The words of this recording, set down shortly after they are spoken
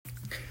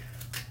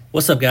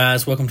What's up,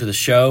 guys? Welcome to the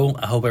show.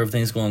 I hope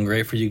everything's going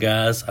great for you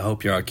guys. I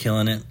hope you are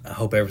killing it. I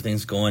hope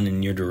everything's going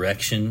in your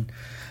direction.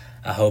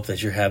 I hope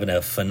that you're having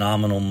a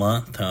phenomenal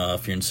month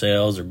if you're in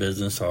sales or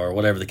business or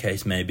whatever the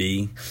case may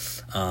be.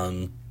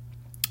 And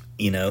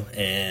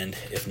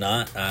if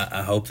not,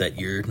 I hope that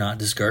you're not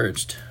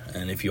discouraged.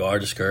 And if you are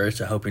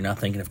discouraged, I hope you're not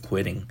thinking of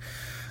quitting.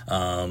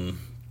 And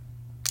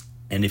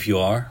if you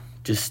are,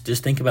 just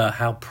think about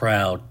how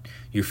proud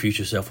your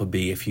future self would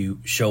be if you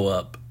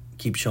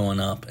keep showing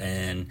up,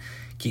 and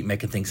keep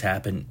making things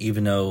happen,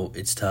 even though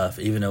it's tough,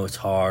 even though it's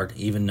hard,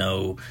 even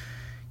though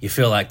you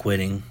feel like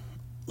quitting.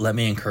 Let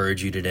me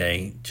encourage you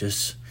today,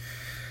 just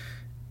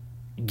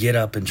get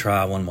up and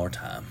try one more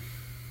time.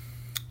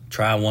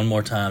 Try one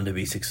more time to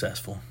be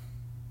successful.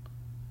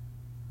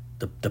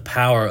 The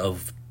power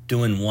of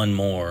doing one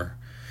more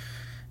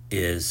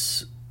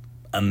is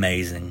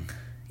amazing,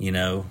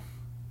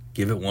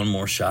 Give it one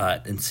more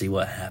shot and see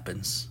what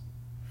happens.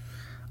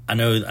 I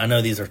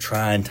know these are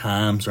trying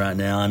times right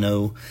now. I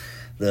know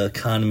the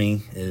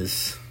economy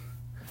is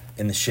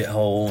in the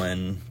shithole,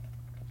 and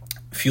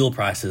fuel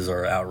prices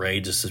are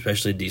outrageous,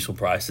 especially diesel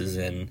prices.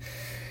 And,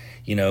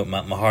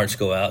 my hearts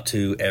go out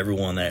to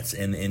everyone that's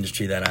in the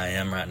industry that I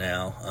am right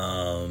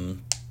now,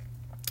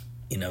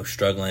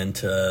 struggling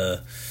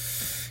to,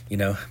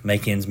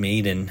 make ends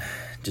meet and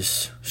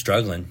just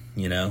struggling.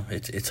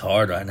 It's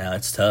hard right now.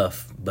 It's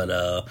tough.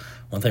 But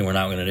one thing we're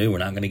not going to do, we're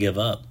not going to give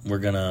up. We're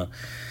going to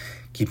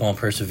keep on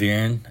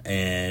persevering,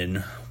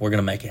 and we're going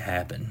to make it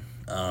happen.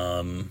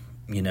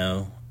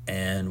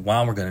 And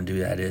why we're going to do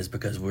that is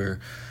because we're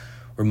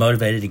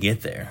motivated to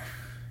get there.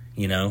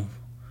 I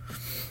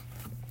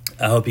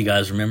hope you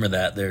guys remember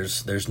that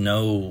there's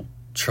no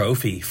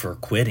trophy for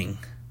quitting.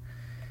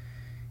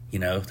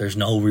 There's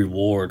no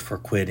reward for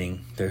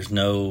quitting. There's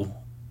no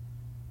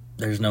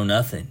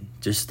nothing.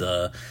 Just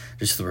the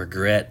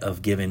regret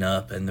of giving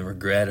up, and the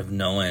regret of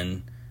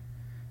knowing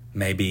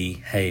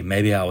maybe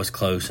I was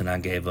close and I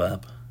gave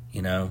up.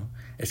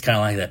 It's kind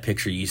of like that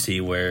picture you see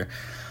where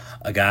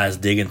a guy's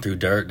digging through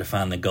dirt to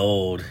find the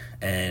gold,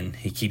 and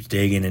he keeps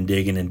digging and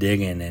digging and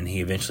digging, and he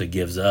eventually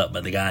gives up.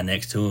 But the guy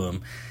next to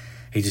him,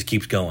 he just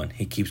keeps going.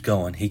 He keeps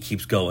going. He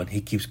keeps going.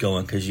 He keeps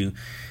going, because you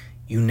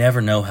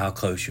never know how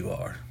close you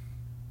are.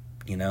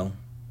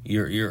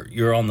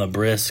 You're on the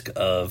brisk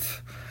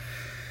of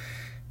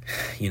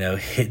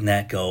hitting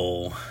that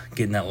goal,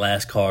 getting that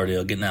last car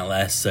deal, getting that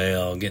last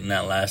sale, getting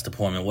that last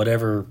appointment,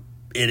 whatever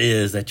it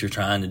is that you're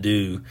trying to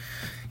do.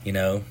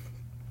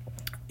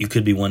 You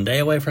could be one day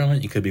away from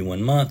it. You could be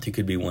 1 month. You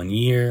could be 1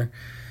 year.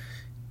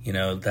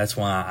 That's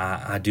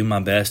why I do my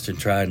best to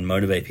try and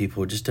motivate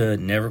people just to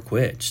never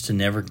quit, just to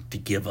never to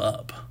give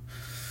up.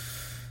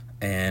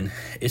 And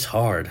it's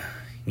hard.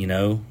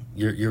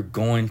 You're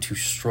going to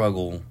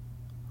struggle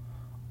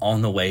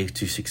on the way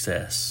to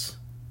success.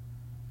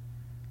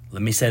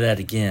 Let me say that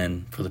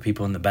again for the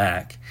people in the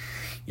back.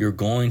 You're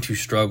going to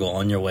struggle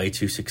on your way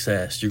to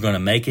success. You're going to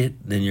make it,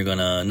 then you're going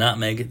to not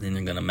make it, then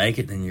you're going to make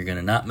it, then you're going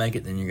to not make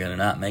it, then you're going to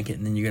not make it,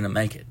 and then you're going to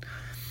make it.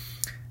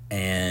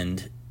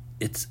 And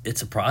it's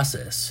a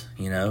process,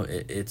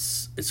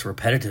 it's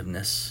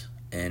repetitiveness,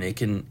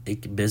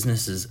 and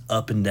business is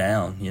up and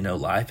down,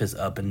 life is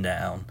up and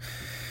down,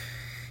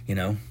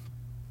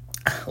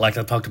 like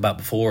I talked about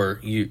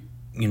before,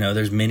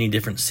 there's many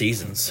different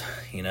seasons,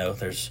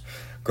 there's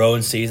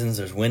growing seasons,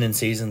 there's winning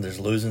seasons, there's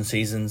losing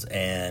seasons,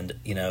 and,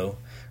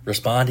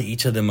 respond to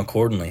each of them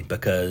accordingly,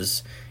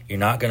 because you're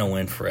not going to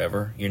win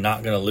forever. You're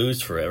not going to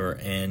lose forever.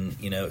 And,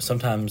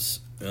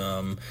 sometimes,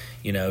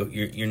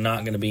 you're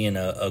not going to be in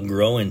a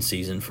growing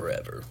season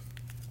forever.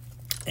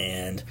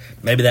 And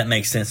maybe that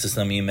makes sense to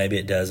some of you. Maybe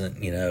it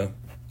doesn't,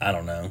 I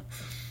don't know.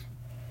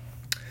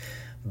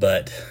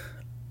 But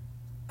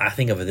I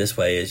think of it this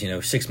way is,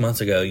 6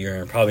 months ago,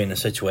 you're probably in a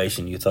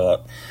situation you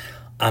thought,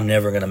 I'm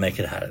never going to make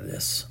it out of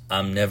this.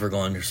 I'm never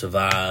going to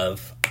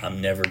survive. I'm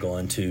never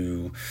going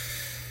to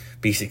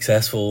be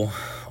successful,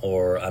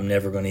 or I'm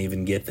never going to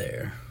even get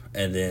there.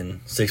 And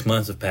then 6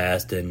 months have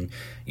passed, and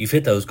you've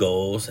hit those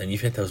goals, and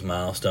you've hit those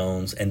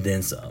milestones, and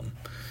then some.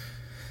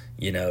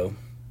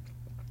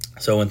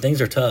 So when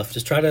things are tough,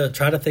 just try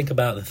to think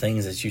about the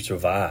things that you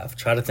survive.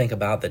 Try to think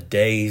about the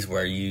days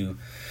where you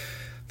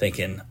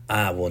thinking,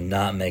 I will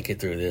not make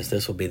it through this.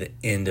 This will be the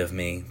end of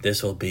me.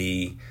 This will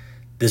be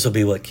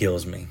what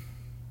kills me.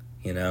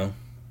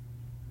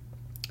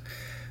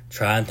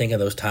 Try and think of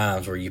those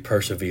times where you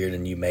persevered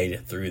and you made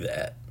it through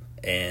that.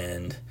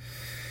 And,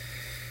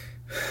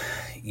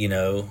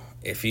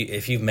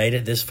 if you've made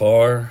it this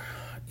far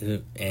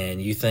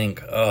and you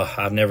think, oh,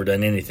 I've never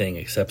done anything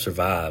except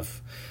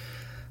survive,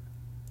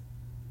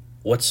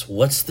 what's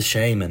the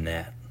shame in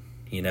that?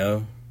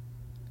 You've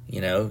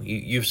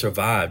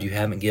survived. You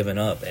haven't given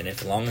up. And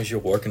as long as you're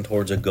working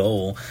towards a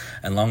goal,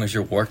 as long as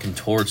you're working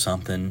towards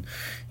something,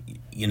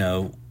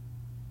 you're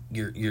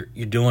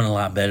doing a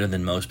lot better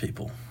than most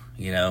people.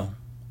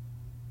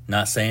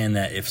 Not saying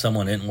that if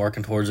someone isn't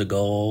working towards a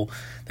goal,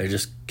 they're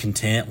just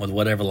content with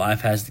whatever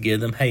life has to give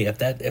them. Hey, if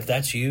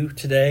that's you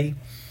today,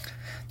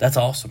 that's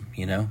awesome.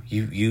 You know,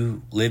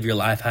 you live your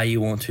life how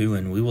you want to,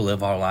 and we will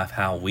live our life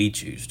how we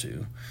choose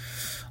to.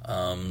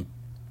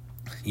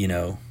 You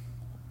know,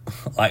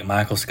 like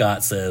Michael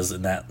Scott says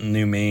in that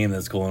new meme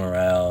that's going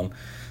around,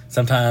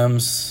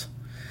 sometimes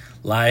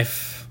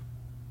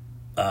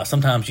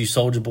sometimes you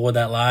soldier boy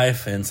that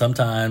life, and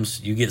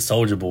sometimes you get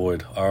soldier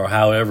boyed, or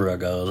however it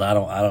goes. I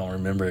don't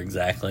remember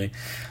exactly,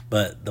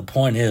 but the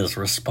point is,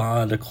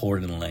 respond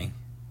accordingly.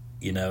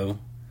 You know,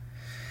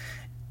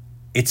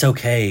 it's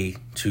okay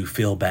to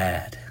feel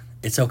bad.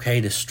 It's okay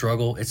to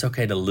struggle. It's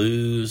okay to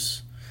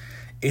lose.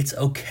 It's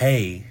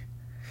okay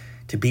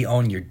to be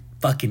on your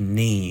fucking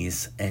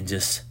knees and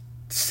just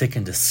sick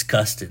and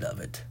disgusted of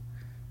it.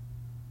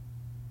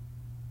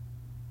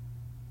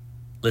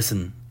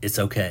 Listen, it's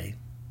okay.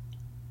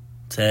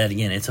 Say that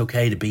again. It's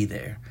okay to be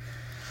there.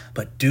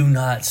 But do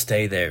not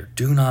stay there.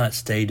 Do not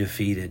stay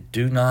defeated.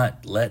 Do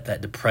not let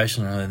that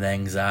depression or the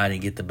anxiety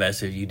get the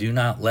best of you. Do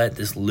not let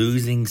this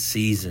losing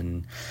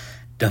season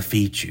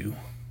defeat you.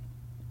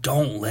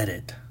 Don't let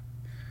it.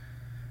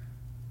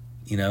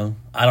 You know,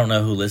 I don't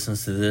know who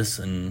listens to this,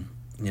 and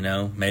you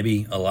know,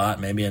 maybe a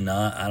lot, maybe a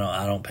not.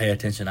 I don't pay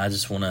attention. I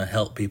just want to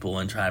help people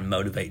and try and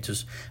motivate.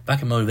 Just if I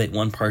can motivate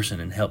one person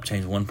and help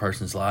change one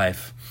person's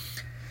life,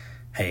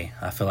 hey,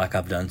 I feel like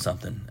I've done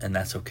something, and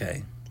that's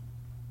okay.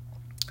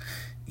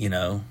 You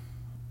know,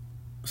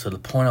 so the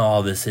point of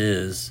all this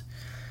is,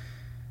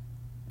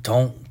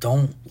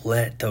 don't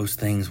let those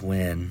things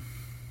win.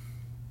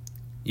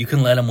 You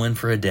can let them win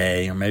for a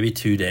day or maybe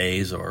 2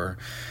 days, or,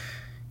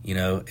 you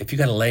know, if you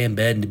got to lay in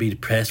bed and to be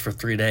depressed for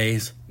 3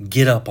 days,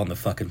 get up on the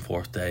fucking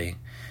 4th day.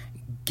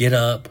 Get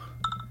up,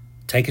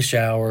 take a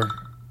shower,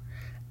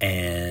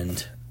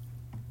 and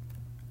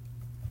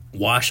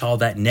wash all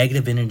that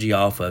negative energy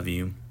off of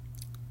you.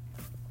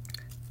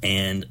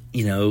 And,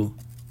 you know,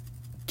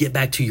 get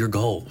back to your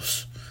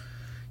goals.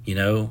 You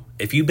know,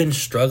 if you've been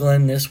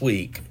struggling this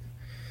week,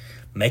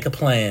 make a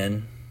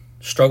plan,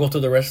 struggle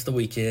through the rest of the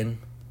weekend,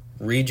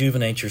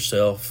 rejuvenate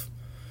yourself,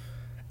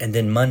 and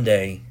then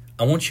Monday,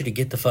 I want you to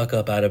get the fuck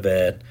up out of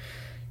bed,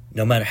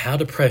 no matter how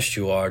depressed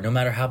you are, no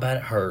matter how bad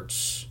it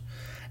hurts,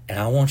 and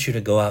I want you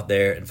to go out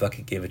there and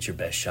fucking give it your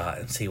best shot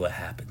and see what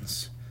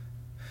happens.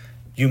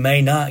 You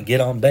may not get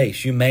on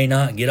base. You may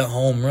not get a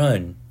home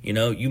run. You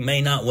know, you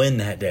may not win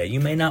that day. You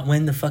may not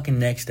win the fucking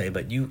next day,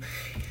 but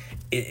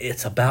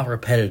it's about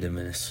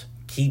repetitiveness.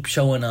 Keep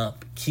showing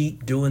up.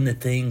 Keep doing the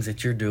things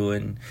that you're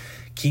doing.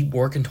 Keep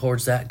working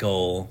towards that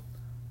goal,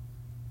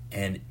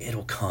 and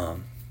it'll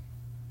come.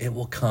 It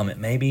will come. It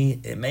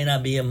may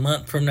not be a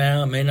month from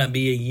now. It may not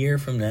be a year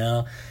from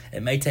now.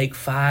 It may take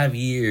 5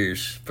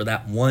 years for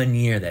that 1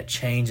 year that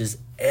changes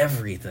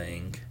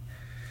everything.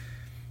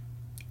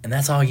 And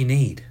that's all you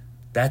need.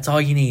 That's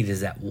all you need, is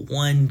that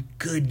one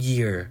good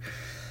year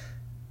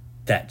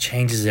that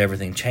changes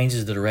everything,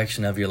 changes the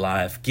direction of your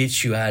life,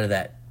 gets you out of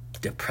that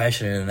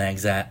depression and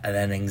that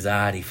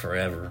anxiety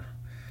forever,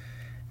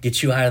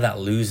 gets you out of that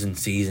losing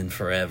season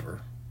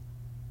forever.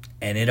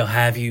 And it'll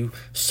have you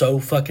so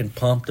fucking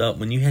pumped up.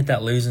 When you hit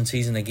that losing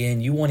season again,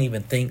 you won't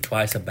even think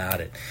twice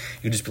about it.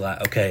 You'll just be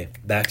like, okay,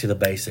 back to the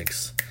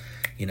basics.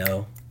 You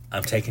know,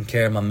 I'm taking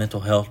care of my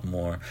mental health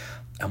more.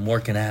 I'm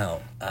working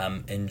out.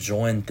 I'm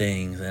enjoying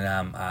things, and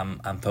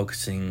I'm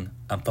focusing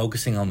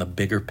on the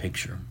bigger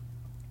picture.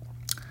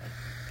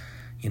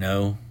 You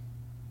know,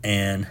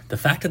 and the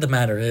fact of the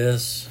matter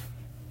is,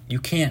 you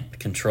can't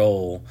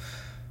control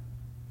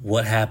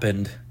what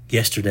happened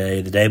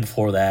yesterday, the day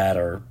before that,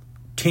 or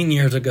 10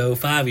 years ago,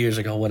 5 years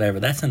ago, whatever.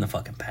 That's in the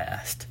fucking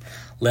past.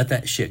 Let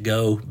that shit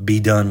go,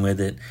 be done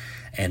with it,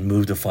 and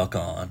move the fuck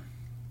on.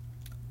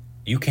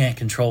 You can't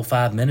control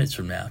 5 minutes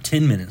from now,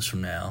 10 minutes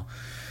from now.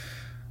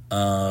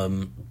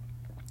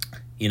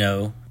 You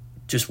know,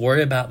 just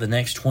worry about the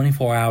next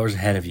 24 hours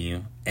ahead of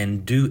you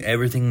and do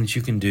everything that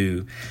you can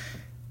do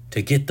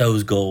to get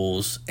those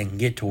goals and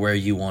get to where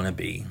you want to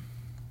be.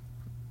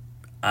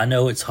 I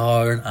know it's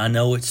hard. I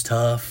know it's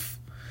tough.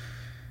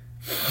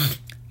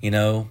 You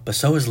know, but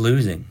so is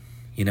losing.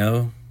 You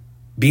know,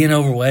 being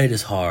overweight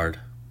is hard.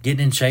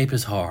 Getting in shape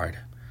is hard.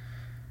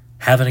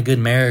 Having a good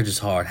marriage is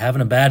hard.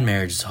 Having a bad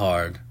marriage is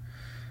hard.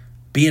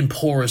 Being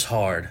poor is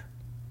hard.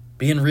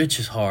 Being rich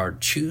is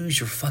hard. Choose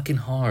your fucking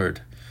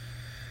hard.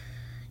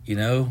 You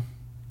know,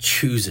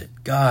 choose it.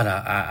 God,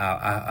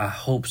 I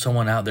hope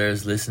someone out there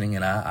is listening,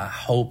 and I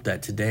hope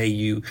that today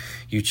you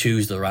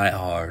choose the right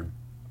hard.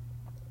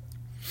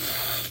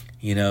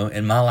 You know,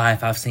 in my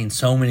life, I've seen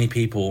so many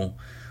people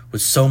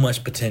with so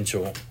much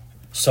potential,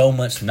 so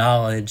much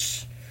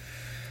knowledge,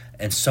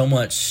 and so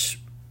much,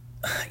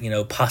 you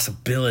know,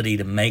 possibility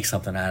to make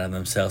something out of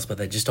themselves, but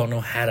they just don't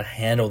know how to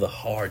handle the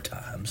hard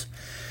times.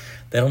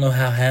 They don't know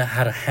how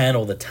to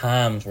handle the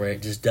times where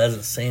it just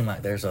doesn't seem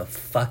like there's a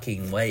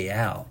fucking way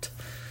out,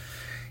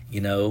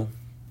 you know.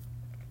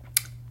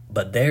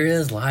 But there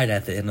is light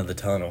at the end of the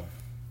tunnel.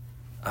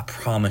 I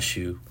promise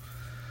you.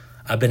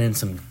 I've been in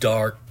some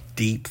dark,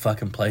 deep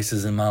fucking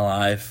places in my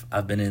life.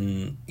 I've been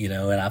in, you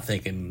know, and I'm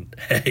thinking,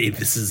 hey,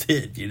 this is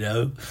it, you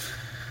know.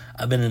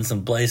 I've been in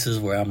some places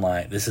where I'm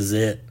like, this is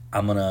it.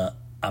 I'm gonna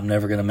I'm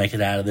never going to make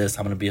it out of this.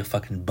 I'm going to be a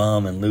fucking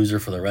bum and loser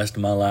for the rest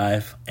of my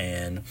life.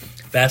 And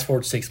fast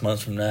forward 6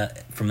 months from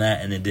that,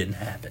 and it didn't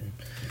happen.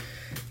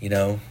 You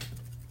know,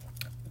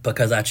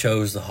 because I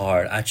chose the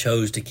hard. I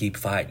chose to keep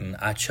fighting.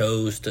 I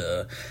chose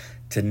to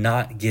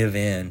not give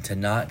in, to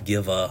not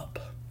give up.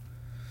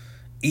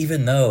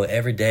 Even though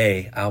every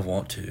day I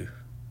want to.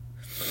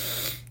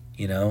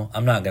 You know,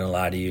 I'm not going to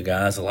lie to you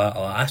guys.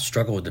 I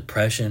struggle with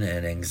depression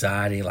and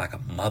anxiety like a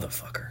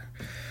motherfucker.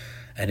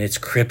 And it's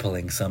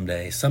crippling some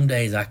days. Some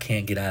days I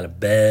can't get out of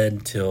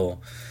bed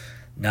till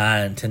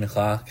 9, 10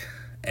 o'clock.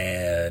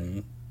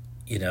 And,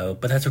 you know,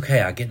 but that's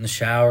okay. I get in the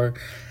shower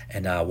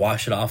and I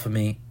wash it off of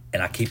me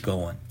and I keep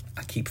going.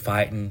 I keep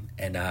fighting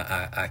and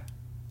I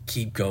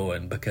keep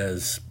going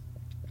because,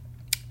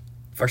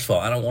 first of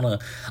all, I don't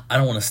want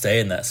to stay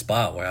in that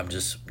spot where I'm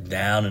just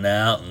down and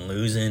out and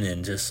losing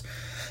and just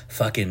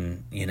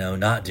fucking, you know,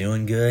 not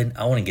doing good.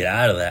 I want to get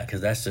out of that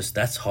because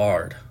that's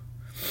hard.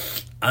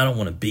 I don't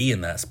want to be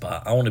in that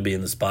spot. I want to be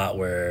in the spot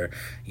where,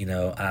 you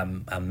know,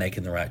 I'm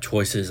making the right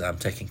choices. I'm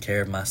taking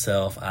care of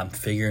myself. I'm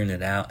figuring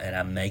it out, and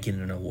I'm making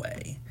it a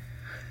way.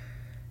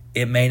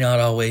 It may not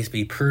always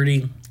be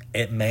pretty.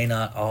 It may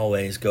not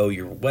always go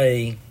your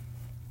way.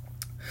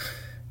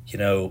 You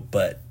know,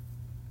 but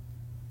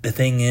the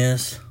thing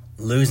is,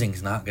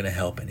 losing's not going to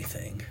help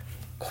anything.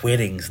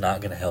 Quitting's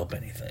not going to help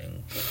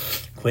anything.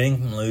 Quitting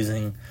from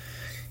losing,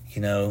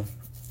 you know,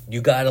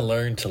 you got to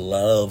learn to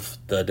love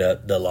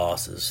the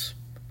losses.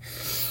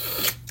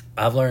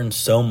 I've learned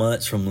so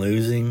much from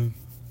losing.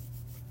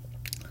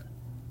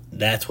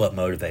 That's what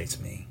motivates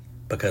me,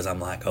 because I'm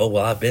like, oh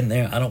well, I've been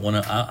there. I don't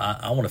want to.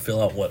 I want to feel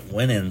out what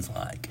winning's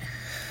like.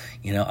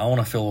 You know, I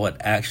want to feel what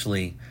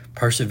actually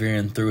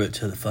persevering through it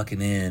to the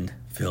fucking end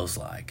feels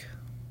like.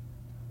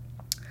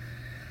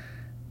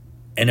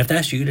 And if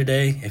that's you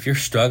today, if you're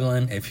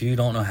struggling, if you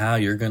don't know how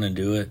you're going to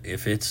do it,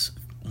 if it's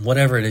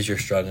whatever it is you're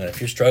struggling, if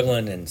you're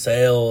struggling in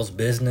sales,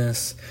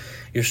 business,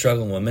 you're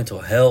struggling with mental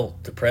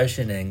health,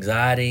 depression,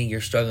 anxiety, you're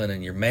struggling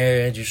in your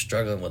marriage, you're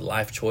struggling with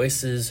life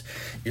choices,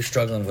 you're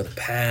struggling with the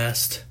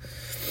past,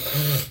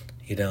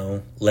 you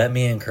know, let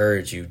me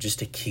encourage you just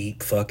to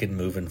keep fucking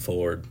moving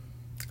forward.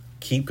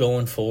 Keep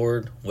going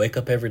forward. Wake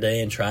up every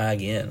day and try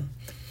again.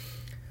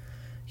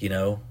 You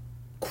know,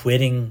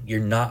 quitting, you're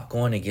not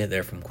going to get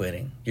there from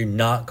quitting. You're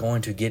not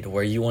going to get to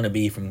where you want to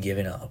be from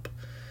giving up.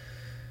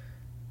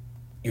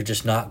 You're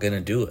just not going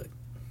to do it.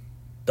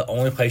 The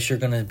only place you're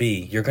going to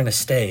be, you're going to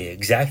stay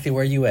exactly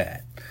where you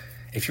at.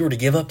 If you were to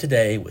give up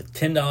today with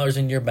 $10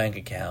 in your bank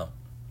account,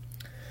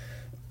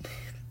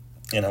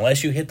 and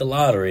unless you hit the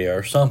lottery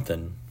or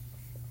something,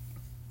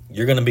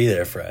 you're going to be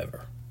there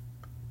forever.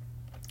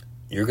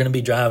 You're going to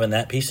be driving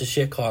that piece of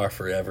shit car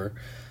forever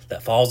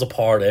that falls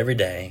apart every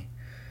day.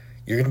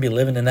 You're going to be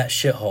living in that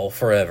shithole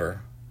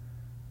forever.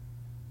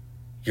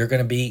 You're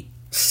going to be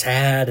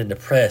sad and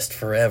depressed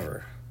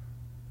forever.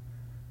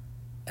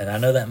 And I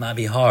know that might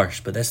be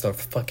harsh, but that's the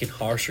fucking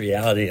harsh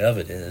reality of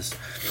it is,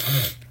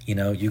 you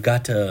know, you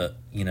got to,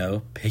 you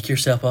know, pick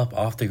yourself up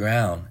off the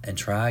ground and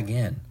try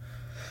again.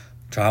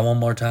 Try one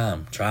more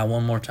time. Try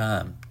one more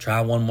time.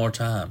 Try one more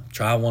time.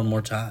 Try one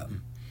more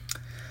time.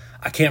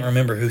 I can't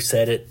remember who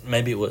said it.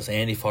 Maybe it was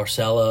Andy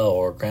Frisella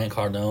or Grant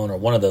Cardone or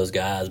one of those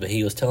guys, but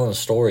he was telling a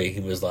story. He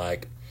was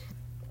like,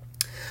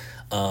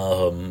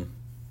 talking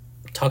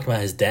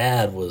about his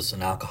dad was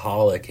an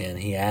alcoholic, and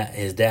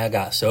his dad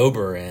got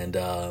sober,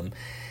 and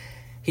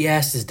he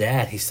asked his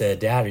dad, he said,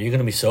 "Dad, are you going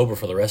to be sober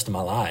for the rest of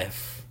my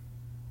life?"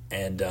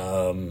 And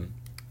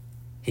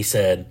he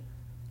said,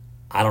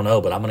 "I don't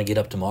know, but I'm going to get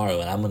up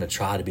tomorrow and I'm going to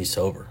try to be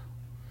sober.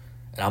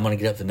 And I'm going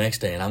to get up the next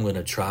day and I'm going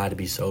to try to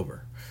be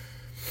sober."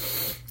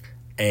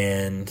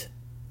 And,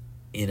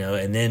 you know,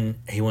 and then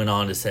he went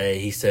on to say,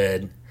 he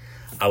said,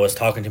 "I was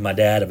talking to my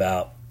dad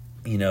about,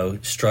 you know,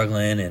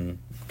 struggling in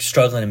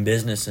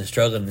business and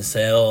struggling in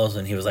sales."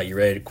 And he was like, "You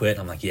ready to quit?"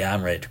 And I'm like, "Yeah,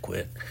 I'm ready to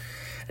quit."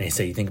 And he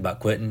said, "You think about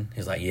quitting?"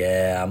 He's like,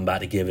 "Yeah, I'm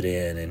about to give it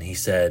in." And he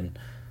said,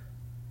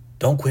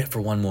 "Don't quit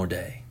for one more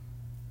day.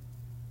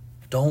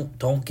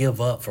 Don't give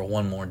up for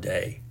one more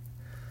day.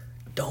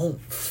 Don't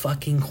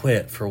fucking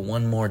quit for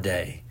one more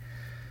day.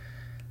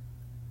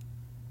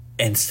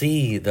 And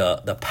see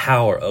the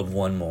power of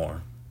one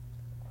more.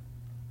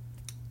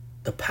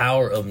 The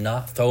power of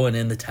not throwing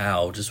in the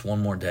towel just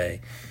one more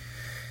day."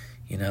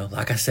 You know,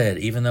 like I said,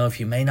 even though if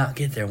you may not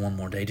get there one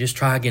more day, just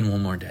try again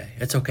one more day.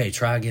 It's okay.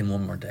 Try again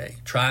one more day.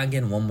 Try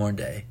again one more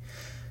day.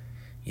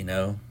 You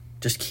know,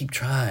 just keep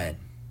trying.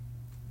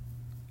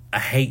 I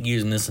hate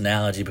using this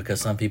analogy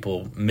because some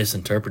people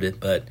misinterpret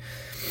it, but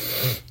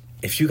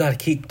if you got to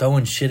keep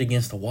throwing shit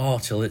against the wall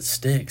till it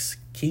sticks,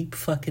 keep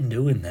fucking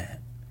doing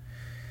that.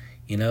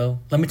 You know,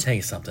 let me tell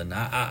you something.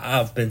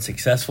 I've been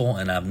successful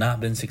and I've not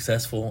been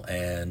successful,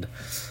 and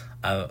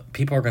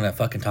people are going to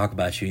fucking talk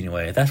about you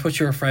anyway. If that's what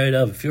you're afraid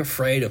of, if you're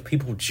afraid of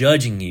people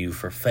judging you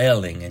for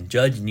failing and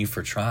judging you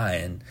for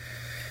trying,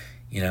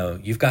 you know,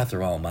 you've got the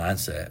wrong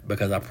mindset.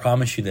 Because I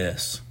promise you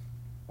this,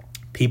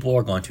 people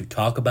are going to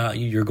talk about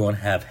you. You're going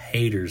to have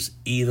haters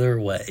either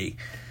way.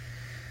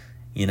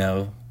 You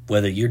know,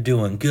 whether you're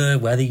doing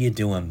good, whether you're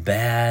doing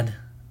bad,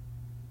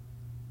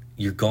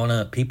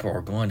 people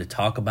are going to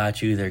talk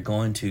about you. They're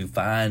going to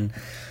find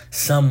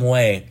some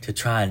way to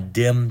try and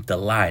dim the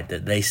light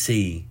that they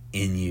see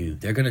in you.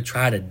 They're going to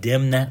try to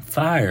dim that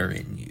fire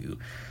in you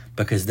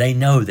because they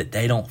know that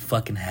they don't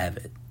fucking have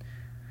it.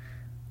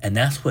 And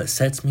that's what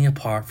sets me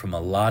apart from a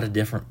lot of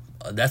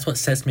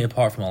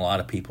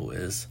people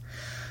is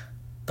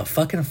the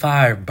fucking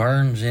fire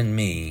burns in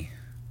me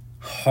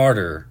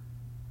harder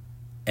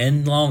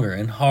and longer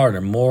and harder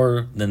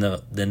more than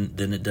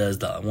it does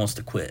that wants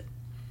to quit.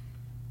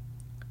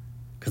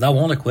 Because I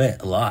want to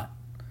quit a lot.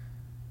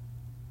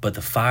 But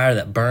the fire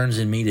that burns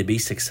in me to be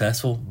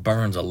successful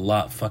burns a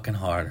lot fucking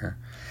harder.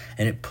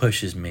 And it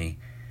pushes me.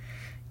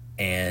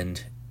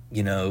 And,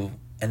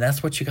 and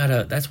that's what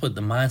that's what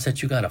the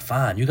mindset you gotta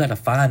find. You gotta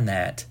find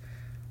that.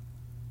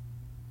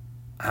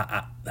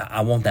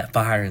 I want that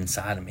fire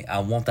inside of me. I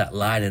want that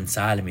light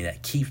inside of me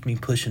that keeps me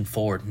pushing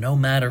forward no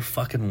matter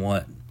fucking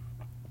what.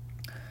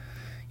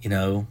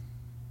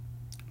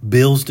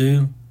 Bills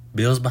due,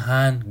 bills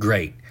behind,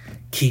 great.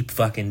 Keep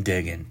fucking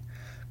digging.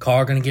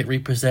 Car gonna get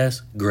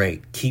repossessed,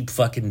 great. Keep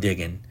fucking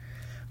digging.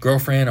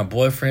 Girlfriend or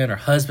boyfriend or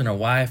husband or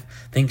wife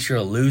thinks you're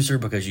a loser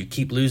because you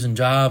keep losing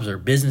jobs or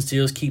business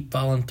deals keep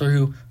falling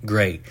through,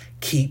 great.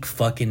 Keep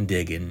fucking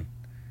digging.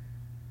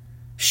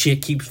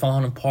 Shit keeps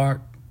falling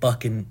apart,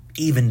 fucking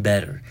even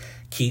better.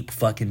 Keep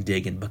fucking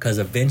digging because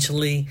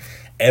eventually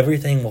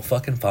everything will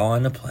fucking fall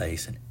into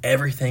place and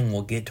everything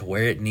will get to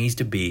where it needs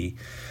to be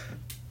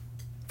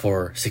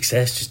for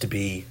success just to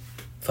be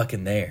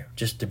fucking there,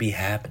 just to be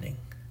happening.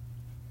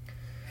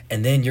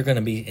 And then you're going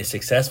to be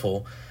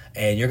successful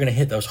and you're going to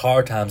hit those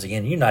hard times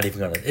again. You're not even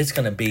going to, it's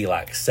going to be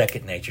like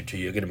second nature to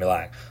you. You're going to be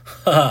like,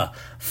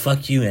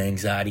 fuck you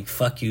anxiety,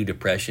 fuck you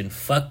depression,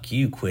 fuck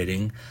you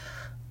quitting.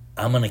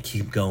 I'm going to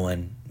keep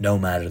going no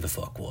matter the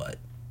fuck what.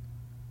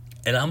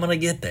 And I'm going to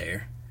get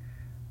there.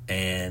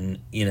 And,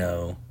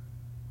 and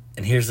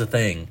here's the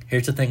thing.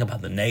 Here's the thing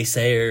about the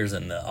naysayers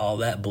and all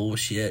that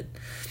bullshit.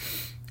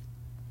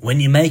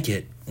 When you make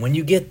it, when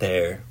you get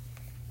there,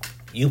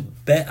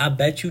 I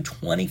bet you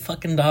 $20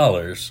 fucking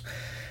dollars,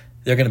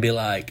 they're going to be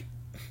like,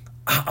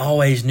 I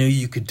always knew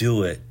you could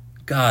do it.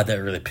 God, that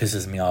really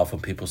pisses me off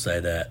when people say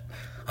that.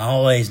 I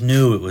always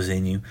knew it was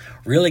in you.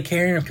 Really,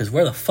 Karen? Because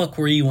where the fuck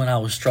were you when I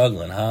was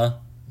struggling, huh?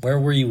 Where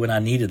were you when I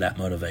needed that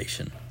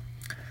motivation?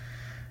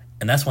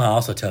 And that's why I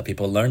also tell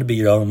people, learn to be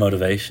your own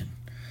motivation.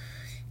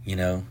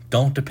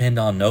 Don't depend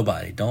on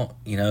nobody.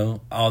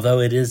 Although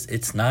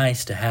it's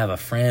nice to have a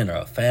friend or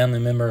a family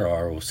member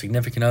or a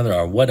significant other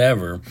or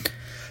whatever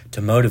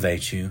to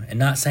motivate you. And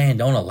not saying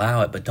don't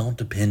allow it, but don't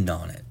depend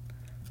on it.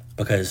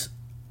 Because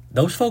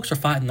those folks are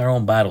fighting their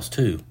own battles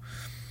too.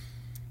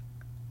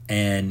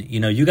 And,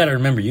 you got to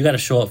remember, you got to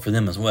show up for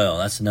them as well.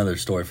 That's another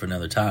story for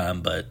another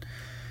time. But,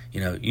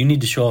 you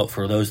need to show up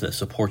for those that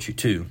support you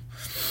too.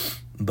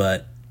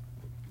 But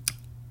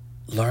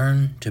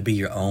learn to be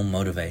your own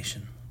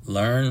motivation.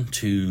 Learn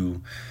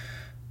to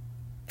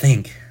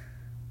think,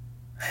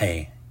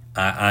 hey,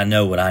 I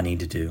know what I need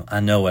to do.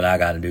 I know what I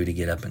got to do to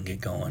get up and get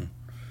going.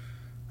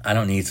 I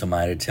don't need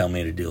somebody to tell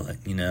me to do it,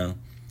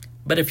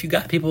 But if you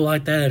got people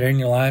like that are in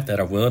your life that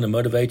are willing to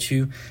motivate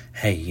you,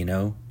 hey,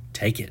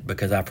 take it.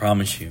 Because I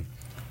promise you,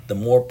 the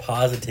more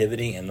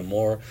positivity and the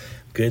more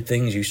good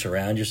things you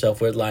surround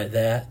yourself with like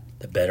that,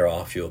 the better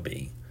off you'll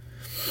be.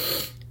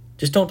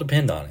 Just don't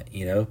depend on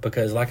it,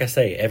 because like I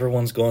say,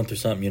 everyone's going through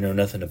something you know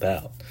nothing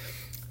about.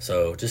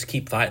 So just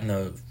keep fighting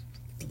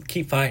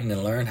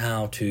and learn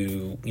how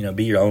to,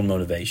 be your own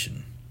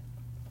motivation.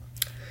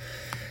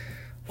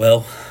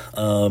 Well,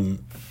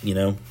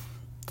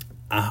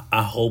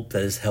 I hope that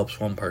this helps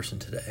one person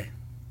today.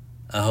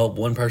 I hope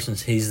one person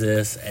sees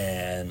this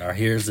or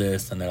hears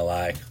this and they're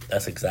like,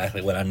 that's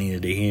exactly what I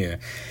needed to hear.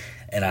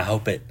 And I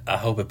hope it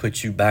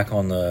puts you back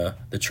on the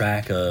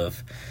track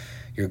of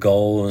your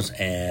goals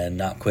and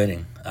not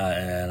quitting.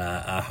 And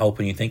I hope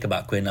when you think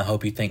about quitting, I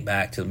hope you think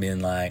back to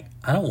being like,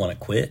 I don't want to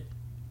quit.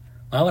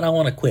 Why would I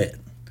want to quit?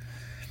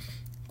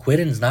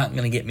 Quitting's not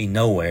going to get me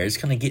nowhere. It's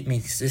going to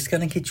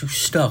get you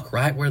stuck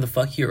right where the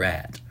fuck you're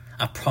at.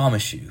 I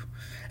promise you.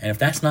 And if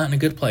that's not in a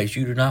good place,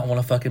 you do not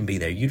want to fucking be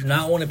there. You do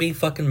not want to be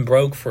fucking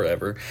broke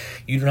forever.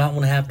 You do not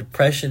want to have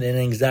depression and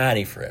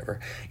anxiety forever.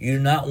 You do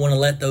not want to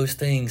let those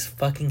things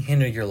fucking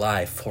hinder your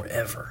life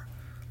forever.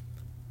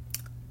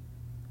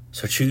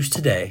 So choose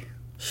today.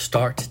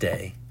 Start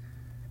today.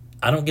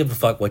 I don't give a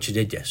fuck what you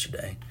did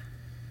yesterday.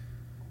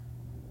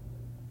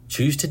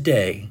 Choose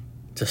today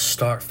to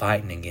start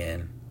fighting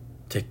again.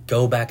 To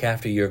go back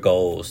after your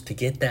goals. To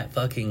get that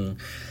fucking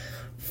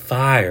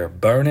fire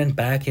burning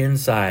back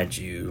inside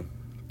you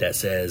that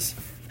says,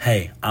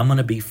 hey, I'm going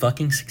to be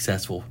fucking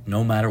successful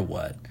no matter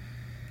what.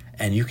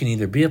 And you can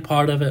either be a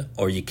part of it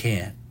or you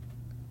can't.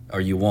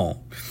 Or you won't.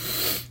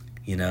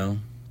 I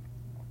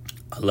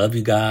love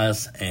you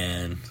guys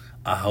and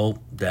I hope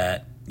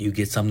that you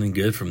get something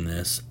good from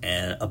this.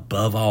 And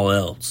above all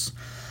else,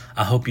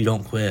 I hope you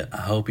don't quit.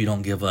 I hope you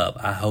don't give up.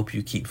 I hope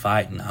you keep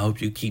fighting. I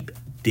hope you keep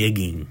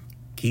digging.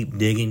 Keep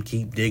digging,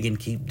 keep digging,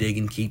 keep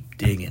digging, keep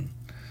digging.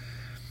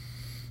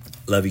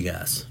 Love you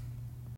guys.